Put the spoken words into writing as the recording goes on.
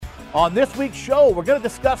On this week's show, we're going to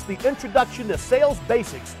discuss the Introduction to Sales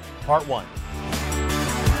Basics, Part 1.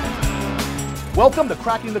 Welcome to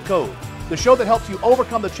Cracking the Code, the show that helps you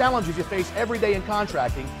overcome the challenges you face every day in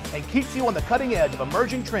contracting and keeps you on the cutting edge of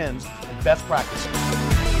emerging trends and best practices.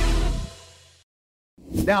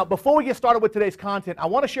 Now, before we get started with today's content, I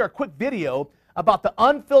want to share a quick video about the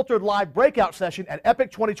Unfiltered Live breakout session at Epic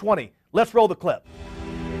 2020. Let's roll the clip.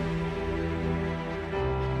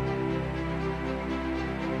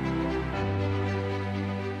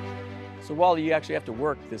 So, Wally, you actually have to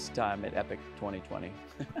work this time at Epic 2020.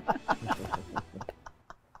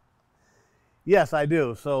 Yes, I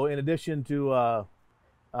do. So in addition to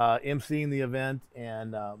emceeing the event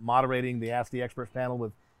and moderating the Ask the Experts panel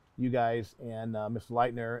with you guys and Mr.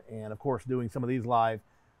 Leitner, and of course doing some of these live,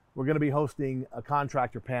 we're going to be hosting a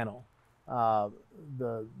contractor panel.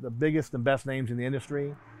 The biggest and best names in the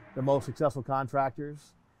industry, the most successful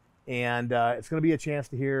contractors, and it's going to be a chance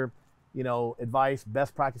to hear, you know, advice,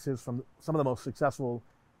 best practices from some of the most successful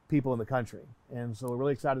people in the country. And so we're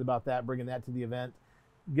really excited about that, bringing that to the event,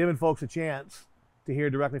 giving folks a chance to hear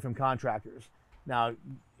directly from contractors. Now,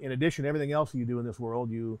 in addition to everything else you do in this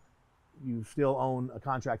world, you still own a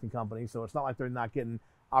contracting company, so it's not like they're not getting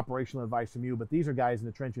operational advice from you, but these are guys in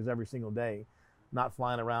the trenches every single day, not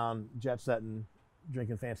flying around jet setting,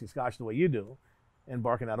 drinking fancy scotch the way you do, and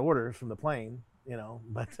barking out orders from the plane, you know,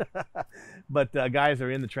 but guys are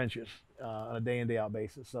in the trenches on a day in, day out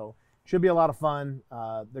basis. So should be a lot of fun.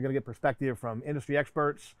 They're going to get perspective from industry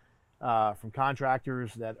experts, from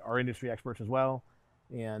contractors that are industry experts as well,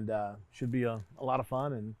 and should be a lot of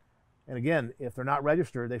fun. And again, if they're not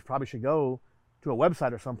registered, they probably should go to a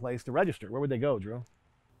website or someplace to register. Where would they go, Drew?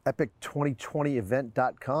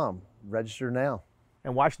 Epic2020event.com. Register now.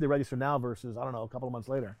 And why should they register now versus, I don't know, a couple of months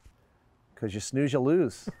later? Because you snooze, you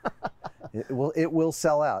lose. It will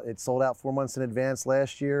sell out. It sold out 4 months in advance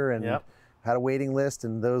last year, and Yep. had a waiting list,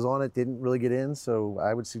 and those on it didn't really get in, so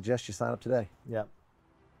I would suggest you sign up today. Yep.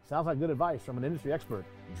 Sounds like good advice from an industry expert,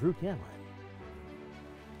 Drew Canline.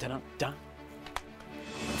 Dun-dun-dun.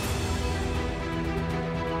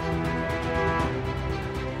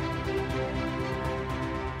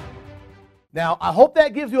 Now, I hope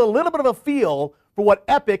that gives you a little bit of a feel for what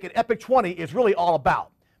Epic and Epic 20 is really all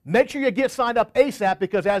about. Make sure you get signed up ASAP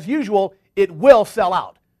because, as usual, it will sell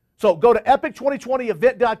out. So go to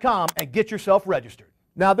epic2020event.com and get yourself registered.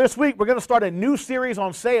 Now, this week, we're going to start a new series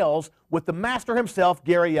on sales with the master himself,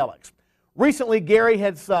 Gary Ellicks. Recently, Gary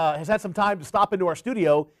has had some time to stop into our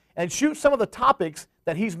studio and shoot some of the topics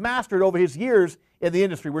that he's mastered over his years in the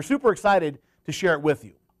industry. We're super excited to share it with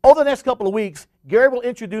you. Over the next couple of weeks, Gary will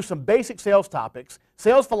introduce some basic sales topics,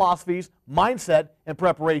 sales philosophies, mindset, and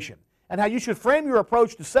preparation, and how you should frame your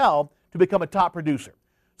approach to sell to become a top producer.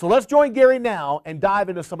 So let's join Gary now and dive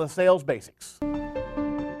into some of the sales basics.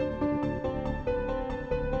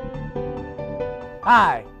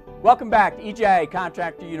 Hi, welcome back to EJIA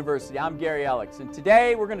Contractor University. I'm Gary Ellicks, and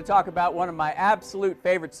today we're going to talk about one of my absolute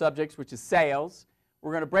favorite subjects, which is sales.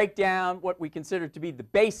 We're going to break down what we consider to be the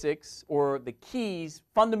basics, or the keys,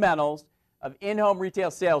 fundamentals of in-home retail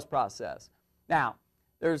sales process. Now,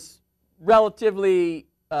 there's relatively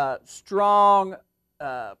strong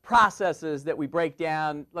processes that we break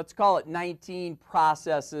down. Let's call it 19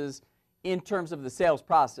 processes in terms of the sales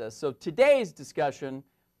process. So today's discussion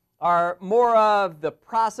are more of the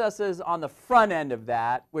processes on the front end of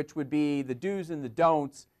that, which would be the do's and the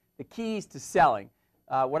don'ts, the keys to selling.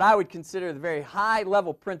 What I would consider the very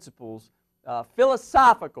high-level principles,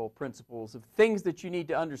 philosophical principles of things that you need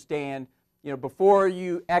to understand, you know, before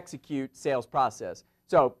you execute sales process.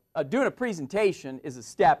 So doing a presentation is a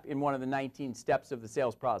step in one of the 19 steps of the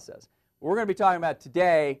sales process. What we're going to be talking about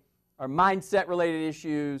today are mindset-related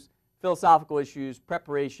issues, philosophical issues,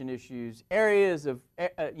 preparation issues, areas of,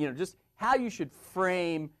 you know, just how you should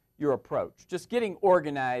frame your approach, just getting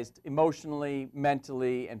organized emotionally,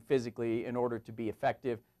 mentally, and physically in order to be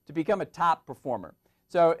effective, to become a top performer.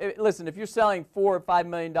 So listen, if you're selling $4 or $5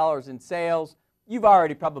 million in sales, you've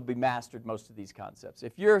already probably mastered most of these concepts.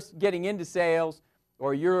 If you're getting into sales,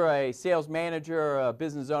 or you're a sales manager or a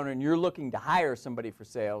business owner and you're looking to hire somebody for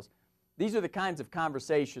sales, these are the kinds of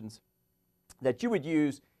conversations that you would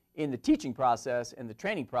use in the teaching process and the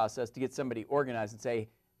training process to get somebody organized and say,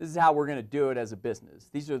 this is how we're going to do it as a business.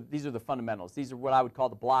 These are the fundamentals. These are what I would call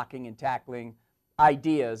the blocking and tackling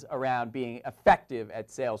ideas around being effective at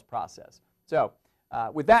sales process. So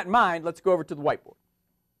with that in mind, let's go over to the whiteboard.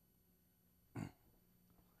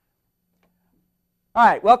 All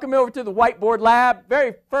right, welcome over to the whiteboard lab.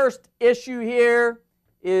 Very first issue here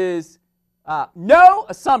is no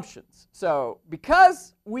assumptions. So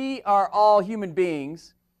because we are all human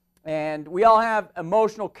beings And we all have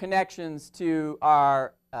emotional connections to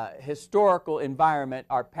our historical environment,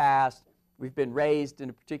 our past. We've been raised in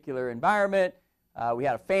a particular environment. We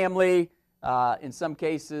had a family. In some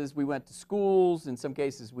cases, we went to schools. In some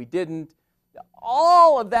cases, we didn't.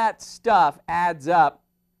 All of that stuff adds up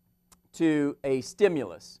to a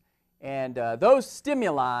stimulus. And those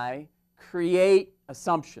stimuli create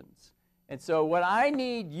assumptions. And so what I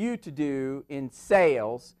need you to do in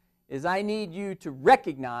sales is I need you to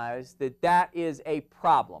recognize that that is a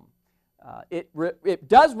problem. It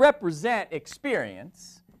does represent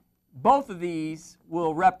experience. Both of these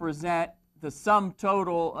will represent the sum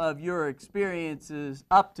total of your experiences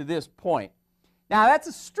up to this point. Now, that's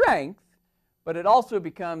a strength, but it also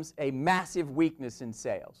becomes a massive weakness in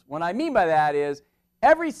sales. What I mean by that is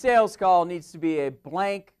every sales call needs to be a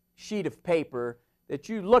blank sheet of paper that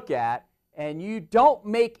you look at, and you don't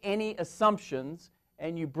make any assumptions,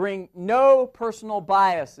 and you bring no personal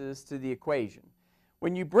biases to the equation.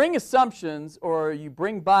 When you bring assumptions or you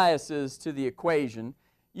bring biases to the equation,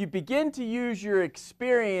 you begin to use your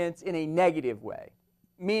experience in a negative way,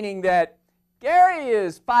 meaning that Gary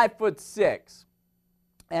is 5'6",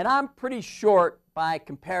 and I'm pretty short by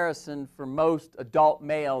comparison for most adult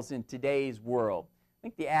males in today's world. I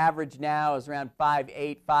think the average now is around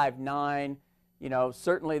 5'8", 5'9". You know,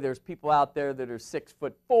 certainly there's people out there that are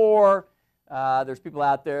 6'4". There's people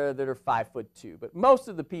out there that are 5'2", but most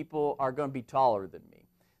of the people are going to be taller than me.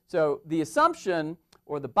 So the assumption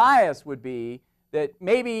or the bias would be that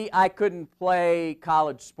maybe I couldn't play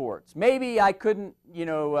college sports. Maybe I couldn't,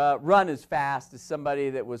 run as fast as somebody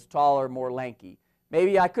that was taller, more lanky.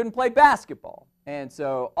 Maybe I couldn't play basketball. And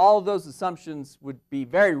so all of those assumptions would be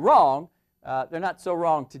very wrong. They're not so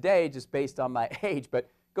wrong today just based on my age, but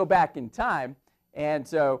go back in time. And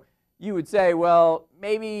so you would say, well,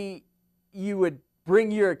 maybe you would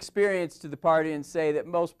bring your experience to the party and say that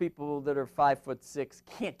most people that are 5'6"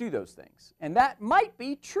 can't do those things. And that might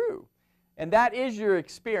be true. And that is your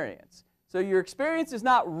experience. So your experience is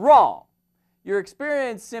not wrong. Your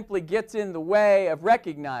experience simply gets in the way of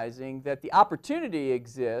recognizing that the opportunity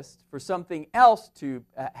exists for something else to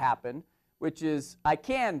happen, which is I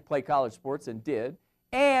can play college sports and did,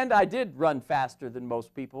 and I did run faster than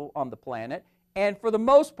most people on the planet. And for the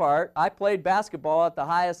most part, I played basketball at the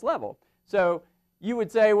highest level. So you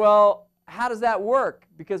would say, well, how does that work?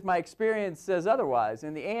 Because my experience says otherwise.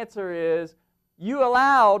 And the answer is you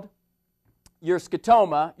allowed your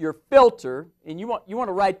scotoma, your filter, and you want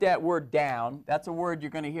to write that word down. That's a word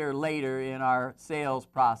you're going to hear later in our sales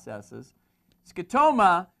processes.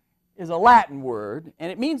 Scotoma is a Latin word,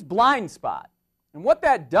 and it means blind spot. And what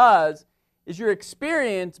that does is your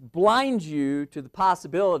experience blinds you to the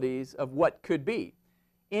possibilities of what could be.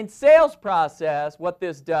 In sales process, what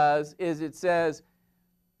this does is it says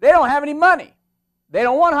they don't have any money. They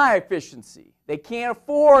don't want high efficiency. They can't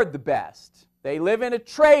afford the best. They live in a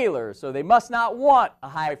trailer, so they must not want a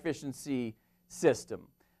high efficiency system.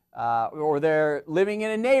 Or they're living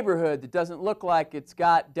in a neighborhood that doesn't look like it's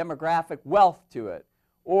got demographic wealth to it.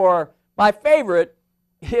 Or my favorite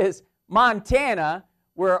is Montana,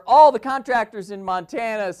 where all the contractors in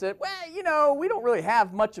Montana said, well, we don't really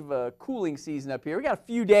have much of a cooling season up here. We got a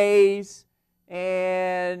few days,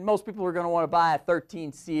 and most people are going to want to buy a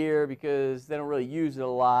 13 SEER because they don't really use it a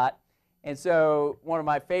lot. And so one of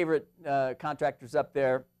my favorite contractors up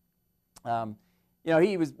there,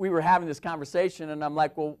 we were having this conversation, and I'm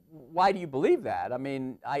like, well, why do you believe that? I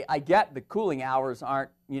mean, I get the cooling hours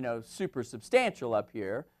aren't, super substantial up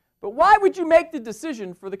here, but why would you make the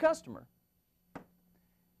decision for the customer?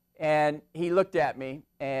 And he looked at me,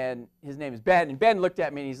 and his name is Ben, and Ben looked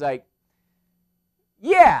at me, and he's like,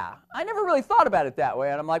 yeah, I never really thought about it that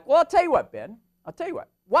way. And I'm like, well, I'll tell you what, Ben, I'll tell you what.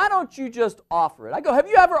 Why don't you just offer it? I go, have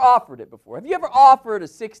you ever offered it before? Have you ever offered a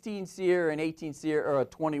 16 SEER, an 18 SEER, or a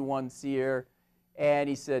 21 SEER? And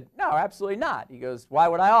he said, no, absolutely not. He goes, why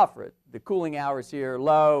would I offer it? The cooling hours here are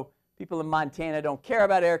low. People in Montana don't care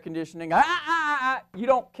about air conditioning. You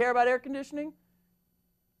don't care about air conditioning?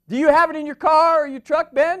 Do you have it in your car or your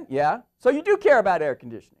truck, Ben? Yeah. So you do care about air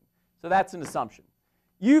conditioning. So that's an assumption.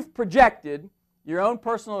 You've projected your own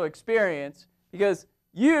personal experience because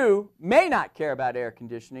you may not care about air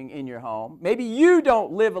conditioning in your home. Maybe you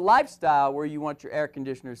don't live a lifestyle where you want your air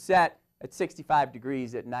conditioner set at 65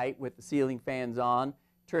 degrees at night with the ceiling fans on,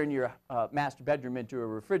 turn your master bedroom into a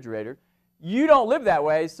refrigerator. You don't live that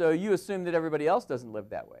way, so you assume that everybody else doesn't live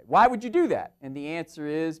that way. Why would you do that? And the answer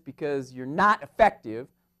is because you're not effective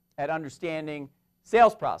at understanding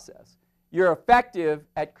sales process. You're effective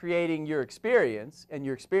at creating your experience, and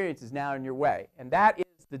your experience is now in your way. And that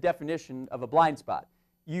is the definition of a blind spot.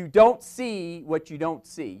 you don't see what you don't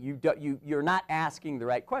see. You're not asking the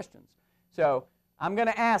right questions. So I'm going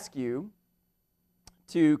to ask you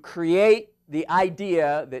to create the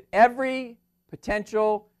idea that every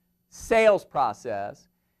potential sales process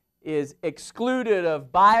is excluded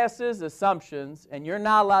of biases, assumptions, and you're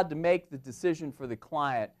not allowed to make the decision for the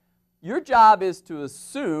client. Your job is to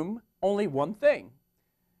assume only one thing: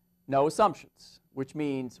 no assumptions, which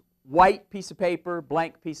means white piece of paper,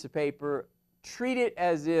 blank piece of paper. Treat it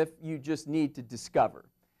as if you just need to discover.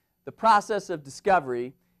 The process of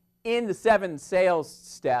discovery in the 7 sales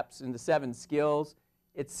steps, in the 7 skills,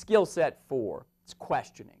 it's skill set 4. It's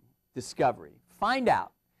questioning, discovery. Find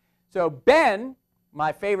out. So Ben,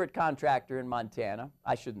 my favorite contractor in Montana,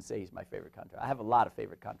 I shouldn't say he's my favorite contractor. I have a lot of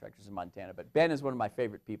favorite contractors in Montana, but Ben is one of my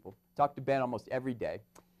favorite people. Talk to Ben almost every day.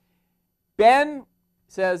 Ben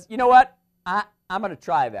says, you know what? I'm going to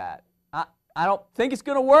try that. I don't think it's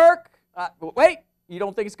going to work. Wait, you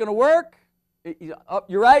don't think it's going to work? Oh,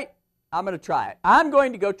 you're right. I'm going to try it. I'm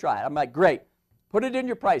going to go try it. I'm like, great. Put it in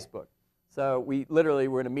your price book. So we literally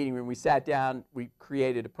were in a meeting room. We sat down. We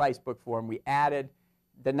created a price book for him. We added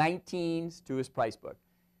the 19s to his price book.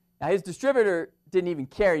 Now, his distributor didn't even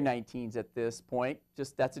carry 19s at this point.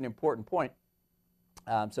 Just that's an important point.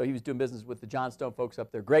 So he was doing business with the Johnstone folks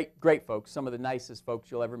up there. Great, great folks. Some of the nicest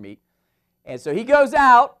folks you'll ever meet. And so he goes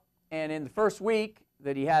out, and in the first week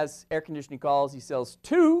that he has air conditioning calls, he sells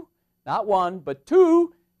 2, not 1, but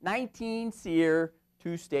 2 19 SEER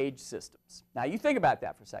 2-stage systems. Now you think about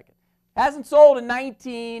that for a second. Hasn't sold a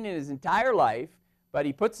 19 in his entire life, but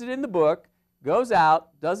he puts it in the book, goes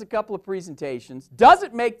out, does a couple of presentations,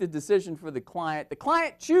 doesn't make the decision for the client. The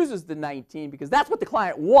client chooses the 19 because that's what the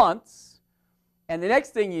client wants. And the next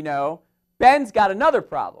thing you know, Ben's got another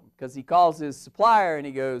problem because he calls his supplier and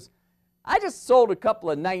he goes, I just sold a couple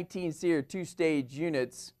of 19 SEER 2-stage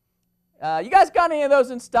units. You guys got any of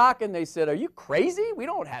those in stock? And they said, are you crazy? We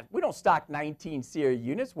don't stock 19 SEER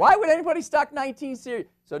units. Why would anybody stock 19 SEER?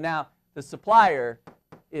 So now the supplier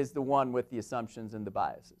is the one with the assumptions and the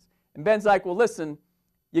biases. And Ben's like, well, listen,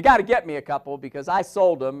 you got to get me a couple because I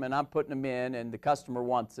sold them and I'm putting them in and the customer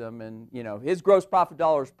wants them. And you know, his gross profit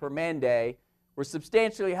dollars per man day were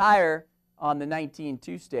substantially higher on the 19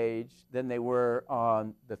 2-stage than they were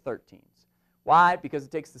on the 13s. Why? Because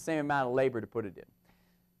it takes the same amount of labor to put it in.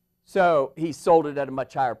 So he sold it at a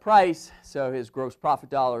much higher price, so his gross profit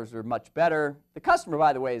dollars are much better. The customer,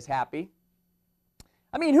 by the way, is happy.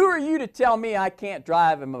 I mean, who are you to tell me I can't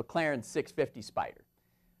drive a McLaren 650 Spider?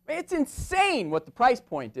 I mean, it's insane what the price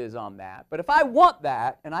point is on that. But if I want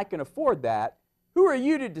that and I can afford that, who are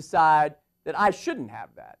you to decide that I shouldn't have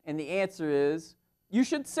that? And the answer is, you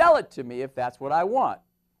should sell it to me if that's what I want.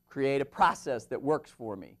 Create a process that works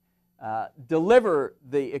for me. Deliver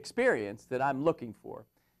the experience that I'm looking for.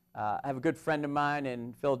 I have a good friend of mine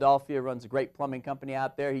in Philadelphia, runs a great plumbing company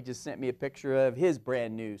out there. He just sent me a picture of his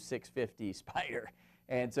brand new 650 Spider.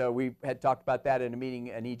 And so we had talked about that in a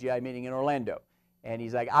meeting, an EGI meeting in Orlando. And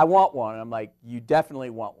he's like, I want one. And I'm like, you definitely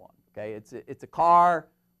want one. Okay? It's a car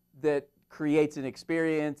that creates an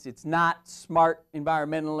experience. It's not smart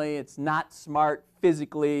environmentally. It's not smart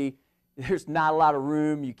physically. There's not a lot of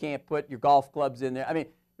room. You can't put your golf clubs in there. I mean,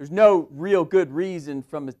 there's no real good reason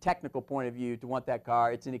from a technical point of view to want that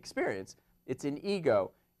car. It's an experience. It's an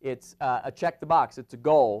ego. It's a check the box. It's a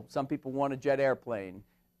goal. Some people want a jet airplane.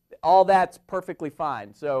 All that's perfectly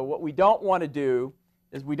fine. So what we don't want to do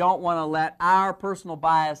is we don't want to let our personal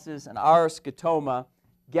biases and our scotoma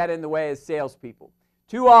get in the way as salespeople.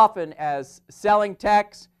 Too often as selling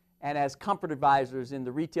techs and as comfort advisors in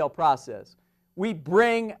the retail process, we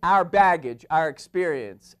bring our baggage, our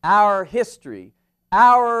experience, our history.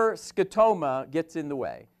 Our scotoma gets in the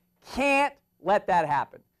way. Can't let that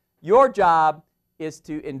happen. Your job is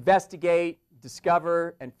to investigate,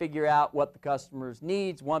 discover, and figure out what the customer's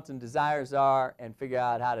needs, wants, and desires are, and figure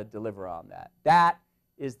out how to deliver on that. That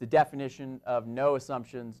is the definition of no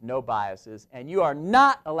assumptions, no biases, and you are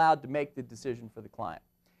not allowed to make the decision for the client.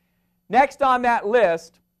 Next on that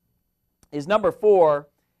list is number 4.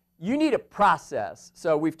 You need a process.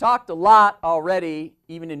 So we've talked a lot already,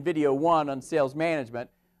 even in video 1 on sales management,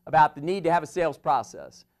 about the need to have a sales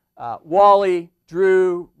process. Wally,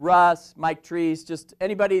 Drew, Russ, Mike Treese, just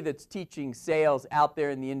anybody that's teaching sales out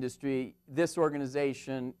there in the industry, this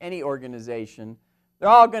organization, any organization, they're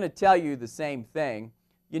all going to tell you the same thing.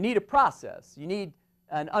 You need a process. You need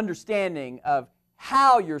an understanding of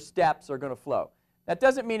how your steps are going to flow. That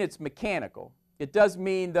doesn't mean it's mechanical. It does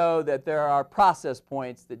mean, though, that there are process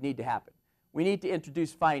points that need to happen. We need to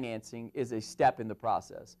introduce financing as a step in the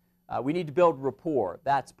process. We need to build rapport.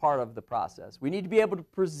 That's part of the process. We need to be able to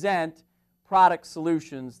present product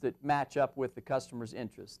solutions that match up with the customer's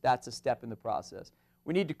interests. That's a step in the process.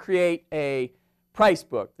 We need to create a price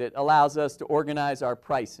book that allows us to organize our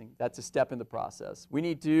pricing. That's a step in the process. We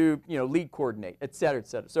need to, lead coordinate, et cetera, et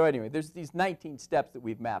cetera. So anyway, there's these 19 steps that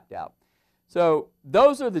we've mapped out. So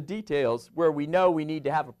those are the details where we know we need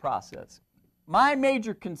to have a process. My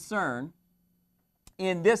major concern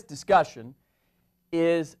in this discussion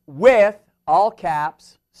is with all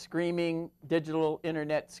caps, screaming, digital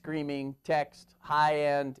internet screaming, text,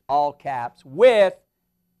 high-end, all caps, with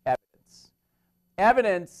evidence.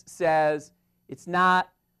 Evidence says it's not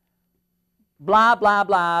blah, blah,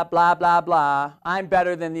 blah, blah, blah, blah. I'm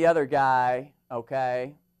better than the other guy,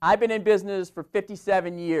 okay? I've been in business for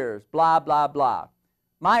 57 years, blah, blah, blah.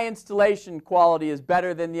 My installation quality is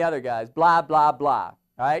better than the other guys, blah, blah, blah, all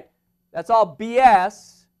right? That's all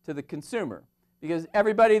BS to the consumer because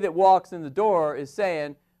everybody that walks in the door is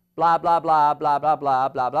saying blah, blah, blah, blah, blah, blah,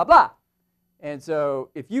 blah, blah, blah. And so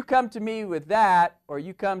if you come to me with that, or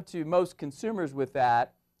you come to most consumers with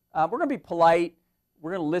that, we're going to be polite.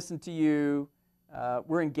 We're going to listen to you.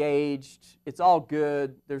 We're engaged. It's all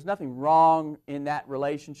good. There's nothing wrong in that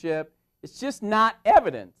relationship. It's just not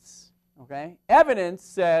evidence. Okay? Evidence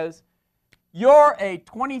says you're a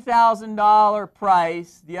 $20,000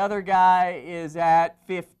 price. The other guy is at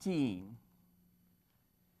 $15,000.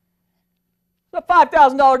 It's a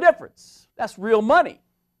 $5,000 difference. That's real money.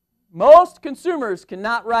 Most consumers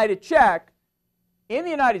cannot write a check in the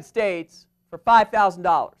United States for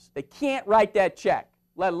 $5,000. They can't write that check,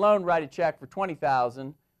 let alone write a check for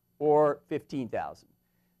 $20,000 or $15,000.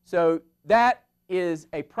 So that is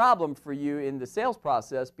a problem for you in the sales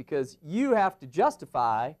process because you have to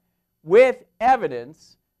justify with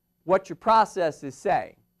evidence what your process is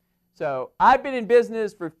saying. So I've been in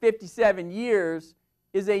business for 57 years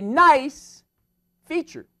is a nice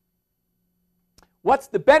feature. What's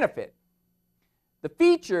the benefit? The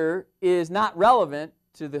feature is not relevant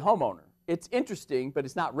to the homeowner. It's interesting, but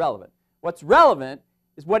it's not relevant. What's relevant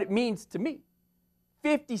is what it means to me.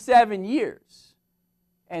 57 years.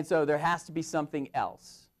 And so there has to be something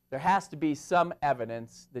else. There has to be some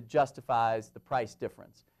evidence that justifies the price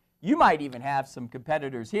difference. You might even have some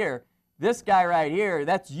competitors here. This guy right here,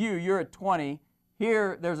 that's you. You're at 20.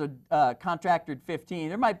 Here, there's a contractor at 15.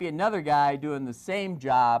 There might be another guy doing the same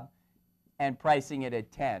job and pricing it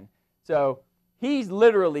at 10. So he's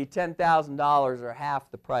literally $10,000 or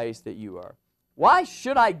half the price that you are. Why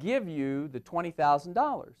should I give you the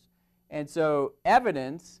 $20,000? And so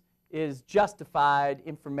evidence is justified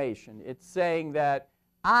information. It's saying that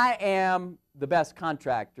I am the best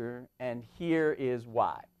contractor and here is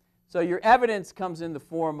why. So your evidence comes in the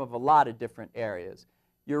form of a lot of different areas.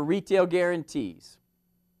 Your retail guarantees,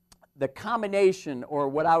 the combination, or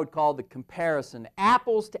what I would call the comparison,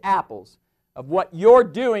 apples to apples, of what you're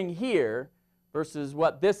doing here versus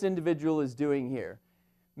what this individual is doing here.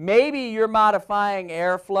 Maybe you're modifying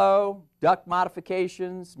airflow, duct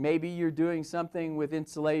modifications. Maybe you're doing something with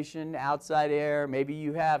insulation, outside air. Maybe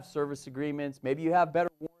you have service agreements. Maybe you have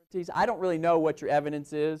better warranties. I don't really know what your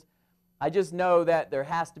evidence is. I just know that there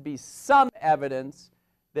has to be some evidence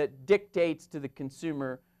that dictates to the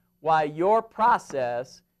consumer why your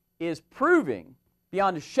process is proving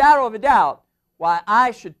beyond a shadow of a doubt why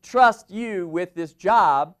I should trust you with this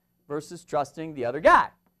job versus trusting the other guy.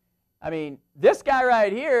 I mean, this guy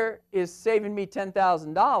right here is saving me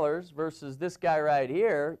 $10,000 versus this guy right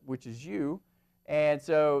here, which is you. And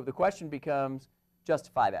so the question becomes,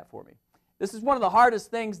 justify that for me. This is one of the hardest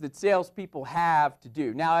things that salespeople have to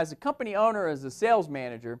do. Now, as a company owner, as a sales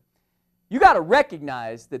manager, you got to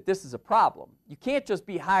recognize that this is a problem. You can't just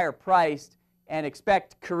be higher priced and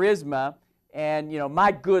expect charisma and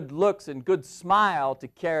my good looks and good smile to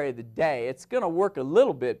carry the day. It's going to work a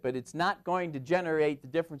little bit, but it's not going to generate the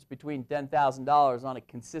difference between $10,000 on a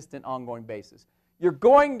consistent, ongoing basis. You're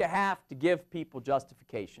going to have to give people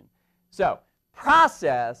justification. So,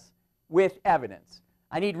 process with evidence.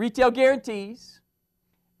 I need retail guarantees.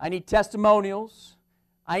 I need testimonials.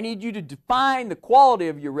 I need you to define the quality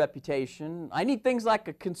of your reputation. I need things like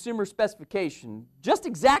a consumer specification. Just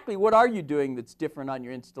exactly what are you doing that's different on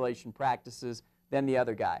your installation practices than the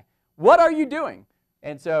other guy? What are you doing?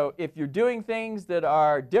 And so if you're doing things that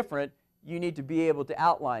are different, you need to be able to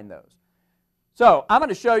outline those. So I'm going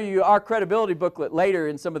to show you our credibility booklet later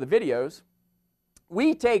in some of the videos.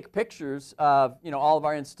 We take pictures of all of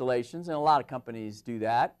our installations, and a lot of companies do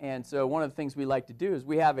that. And so one of the things we like to do is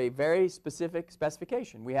we have a very specific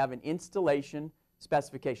specification. We have an installation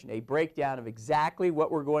specification, a breakdown of exactly what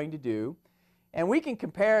we're going to do. And we can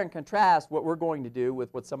compare and contrast what we're going to do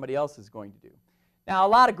with what somebody else is going to do. Now, a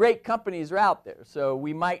lot of great companies are out there, so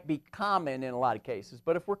we might be common in a lot of cases.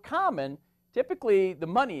 But if we're common, typically the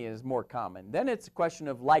money is more common. Then it's a question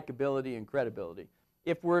of likability and credibility.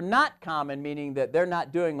 If we're not common, meaning that they're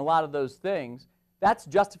not doing a lot of those things, that's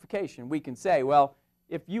justification. We can say, well,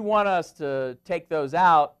 if you want us to take those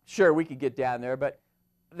out, sure, we could get down there, but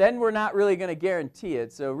then we're not really going to guarantee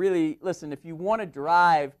it. So really, listen, if you want to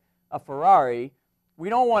drive a Ferrari, we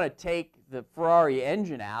don't want to take the Ferrari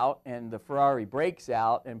engine out and the Ferrari brakes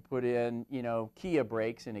out and put in, Kia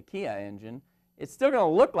brakes in a Kia engine. It's still going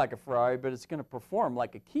to look like a Ferrari, but it's going to perform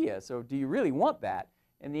like a Kia. So do you really want that?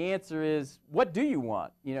 And the answer is, what do you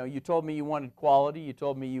want? You told me you wanted quality. You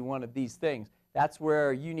told me you wanted these things. That's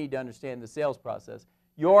where you need to understand the sales process.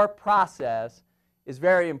 Your process is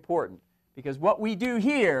very important because what we do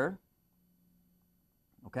here,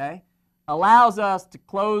 okay, allows us to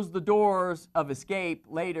close the doors of escape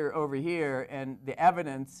later over here, and the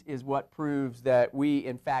evidence is what proves that we,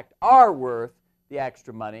 in fact, are worth the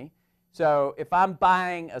extra money. So if I'm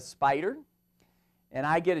buying a Spider and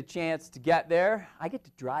I get a chance to get there, I get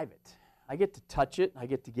to drive it. I get to touch it. I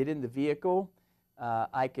get to get in the vehicle.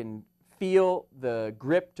 I can feel the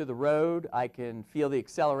grip to the road. I can feel the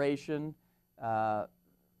acceleration.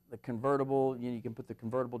 The convertible, you can put the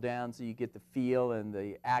convertible down so you get the feel and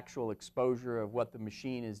the actual exposure of what the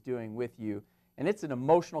machine is doing with you. And it's an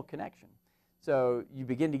emotional connection. So you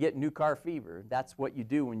begin to get new car fever. That's what you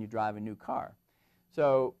do when you drive a new car.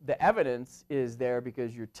 So the evidence is there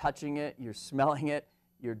because you're touching it, you're smelling it,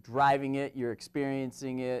 you're driving it, you're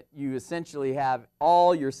experiencing it. You essentially have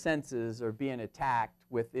all your senses are being attacked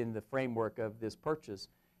within the framework of this purchase.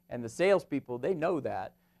 And the salespeople, they know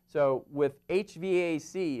that. So with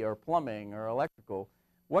HVAC or plumbing or electrical,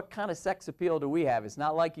 what kind of sex appeal do we have? It's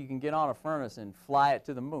not like you can get on a furnace and fly it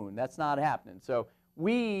to the moon. That's not happening. So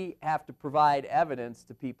we have to provide evidence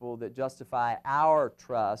to people that justify our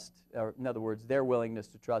trust, or in other words, their willingness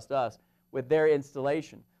to trust us with their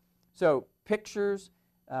installation. So pictures,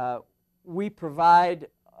 we provide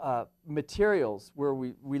materials where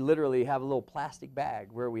we literally have a little plastic bag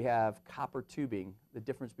where we have copper tubing, the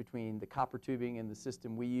difference between the copper tubing in the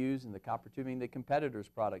system we use and the copper tubing that competitors'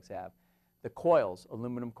 products have. The coils,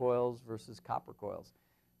 aluminum coils versus copper coils.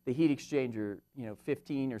 The heat exchanger,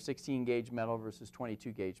 15 or 16 gauge metal versus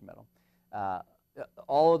 22 gauge metal.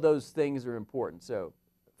 All of those things are important. So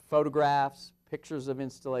photographs, pictures of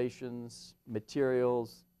installations,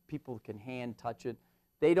 materials, people can hand touch it.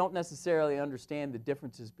 They don't necessarily understand the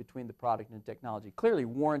differences between the product and technology. Clearly,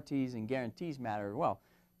 warranties and guarantees matter as well.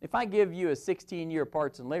 If I give you a 16-year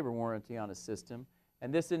parts and labor warranty on a system,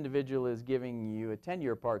 and this individual is giving you a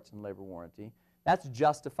 10-year parts and labor warranty, that's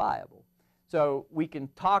justifiable. So we can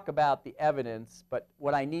talk about the evidence, but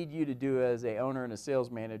what I need you to do as an owner and a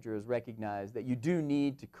sales manager is recognize that you do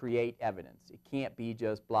need to create evidence. It can't be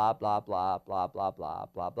just blah, blah, blah, blah, blah, blah,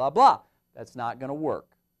 blah, blah, blah. That's not going to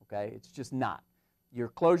work, okay? It's just not. Your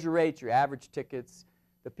closure rates, your average tickets,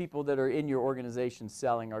 the people that are in your organization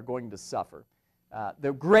selling are going to suffer.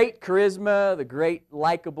 The great charisma, the great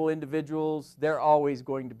likable individuals, they're always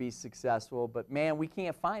going to be successful, but man, we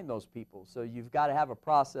can't find those people. So you've got to have a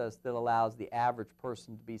process that allows the average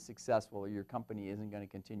person to be successful or your company isn't going to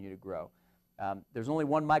continue to grow. There's only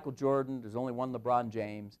one Michael Jordan, there's only one LeBron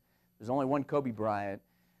James, there's only one Kobe Bryant,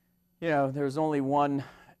 there's only one,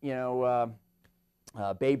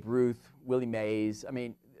 Babe Ruth, Willie Mays. I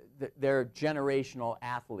mean, they're generational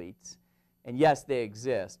athletes. And yes, they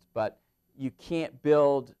exist, but you can't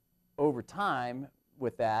build over time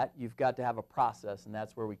with that. You've got to have a process, and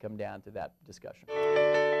that's where we come down to that discussion.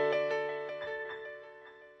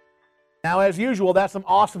 Now, as usual, that's some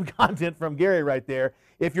awesome content from Gary right there.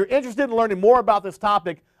 If you're interested in learning more about this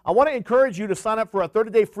topic, I want to encourage you to sign up for a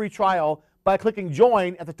 30-day free trial by clicking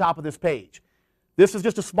Join at the top of this page. This is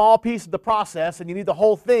just a small piece of the process, and you need the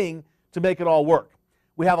whole thing to make it all work.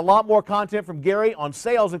 We have a lot more content from Gary on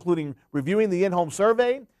sales, including reviewing the in-home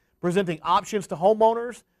survey, presenting options to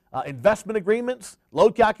homeowners, investment agreements,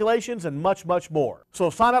 load calculations, and much, much more.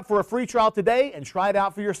 So sign up for a free trial today and try it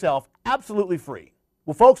out for yourself, absolutely free.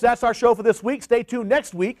 Well, folks, that's our show for this week. Stay tuned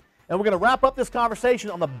next week, and we're going to wrap up this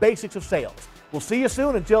conversation on the basics of sales. We'll see you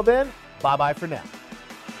soon. Until then, bye-bye for now.